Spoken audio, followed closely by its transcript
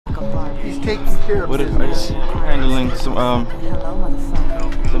He's taking care of what is handling some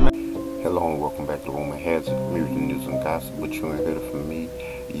Hello and welcome back to Rumor Has It, music news and gossip. But you ain't heard it from me.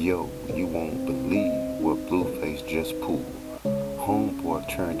 Yo, you won't believe what Blueface just pulled. Homeboy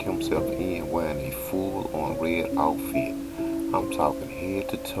turned himself in wearing a full-on red outfit. I'm talking head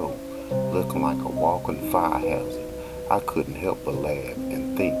to toe, looking like a walking fire hazard. I couldn't help but laugh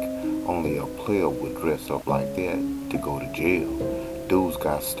and think only a player would dress up like that to go to jail. Dudes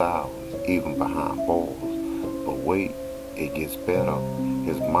got style, even behind bars. But wait, it gets better.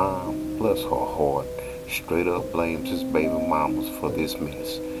 His mom, bless her heart, straight up blames his baby mamas for this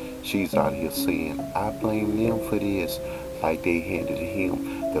mess. She's out here saying, I blame them for this, like they handed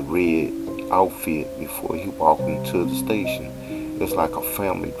him the red outfit before he walked into the station. It's like a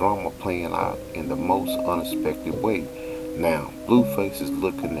family drama playing out in the most unexpected way. Now, Blueface is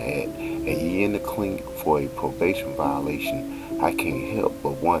looking at a year in the clinic for a probation violation. I can't help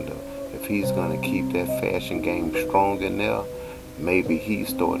but wonder if he's gonna keep that fashion game strong in there. Maybe he's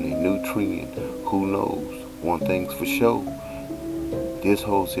starting a new trend. Who knows? One thing's for sure, this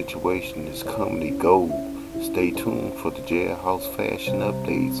whole situation is comedy gold. Stay tuned for the jailhouse fashion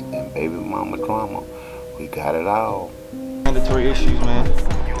updates and baby mama drama. We got it all. mandatory issues, man.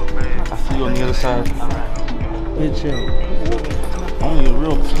 I see you on the other side. Bitch, only a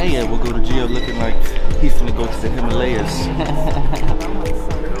real player will go to jail looking like he's gonna go to the Himalayas.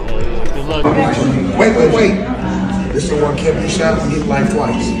 Good luck. This is the one Kevin shot and hit life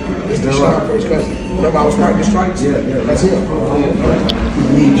twice. This is the shot first cousin. Remember I was fighting the strikes? Yeah, that's him. He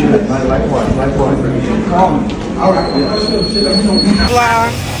needs you likewise. Call me. All right. Wow.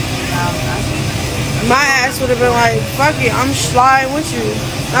 My ass would have been like, fuck it, I'm sliding with you.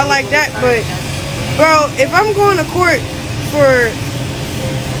 Not like that, but bro, if I'm going to court for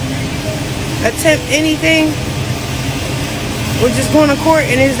attempt anything, or just going to court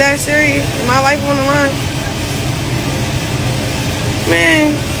and it's that serious, my life on the line,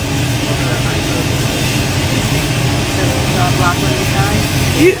 man.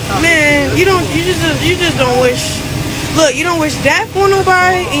 You just don't wish. Look, you don't wish death on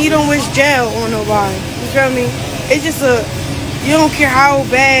nobody, and you don't wish jail on nobody. You feel me? It's just you don't care how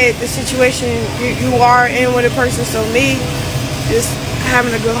bad the situation you are in with a person. So me, just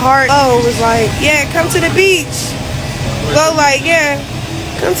having a good heart. Oh, it was like, yeah, come to the beach. Go like, yeah,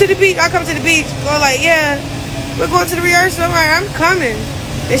 come to the beach. I'll come to the beach. Go like, yeah, we're going to the rehearsal. I'm like, I'm coming.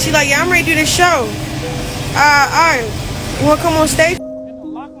 And she like, yeah, I'm ready to do this show. Alright, you wanna come on stage?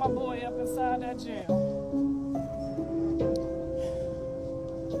 Lock my boy up inside that jail.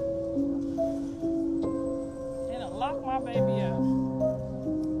 And lock my baby up.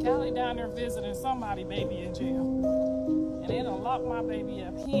 Callie down there visiting somebody baby in jail. And they done lock my baby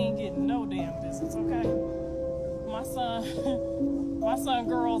up. He ain't getting no damn visits, okay? My son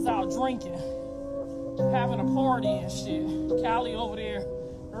girls out drinking, having a party and shit. Callie over there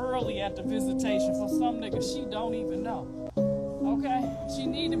early at the visitation for some nigga she don't even know. Okay? She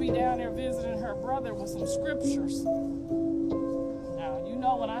need to be down there visiting her brother with some scriptures. Now, you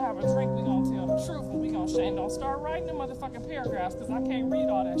know when I have a drink, we gonna tell the truth and we gonna shame. Don't start writing the motherfucking paragraphs because I can't read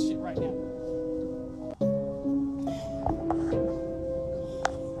all that shit right now.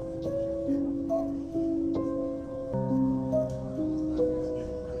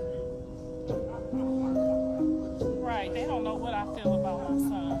 Right, they don't know what I feel about my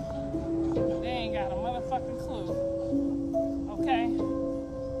son. They ain't got a motherfucking clue. Okay?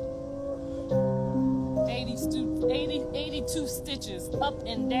 82 stitches up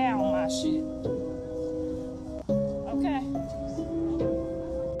and down my shit. Okay?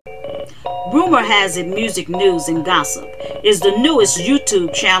 Rumor Has It Music News and Gossip is the newest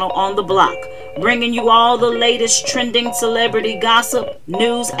YouTube channel on the block, bringing you all the latest trending celebrity gossip,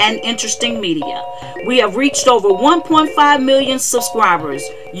 news, and interesting media. We have reached over 1.5 million subscribers,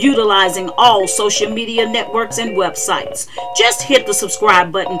 utilizing all social media networks and websites. Just hit the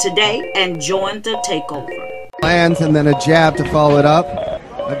subscribe button today and join the takeover. Lands and then a jab to follow it up.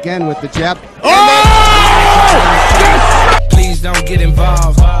 Again with the jab. Please don't get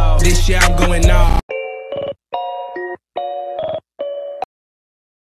involved. This year I'm going off.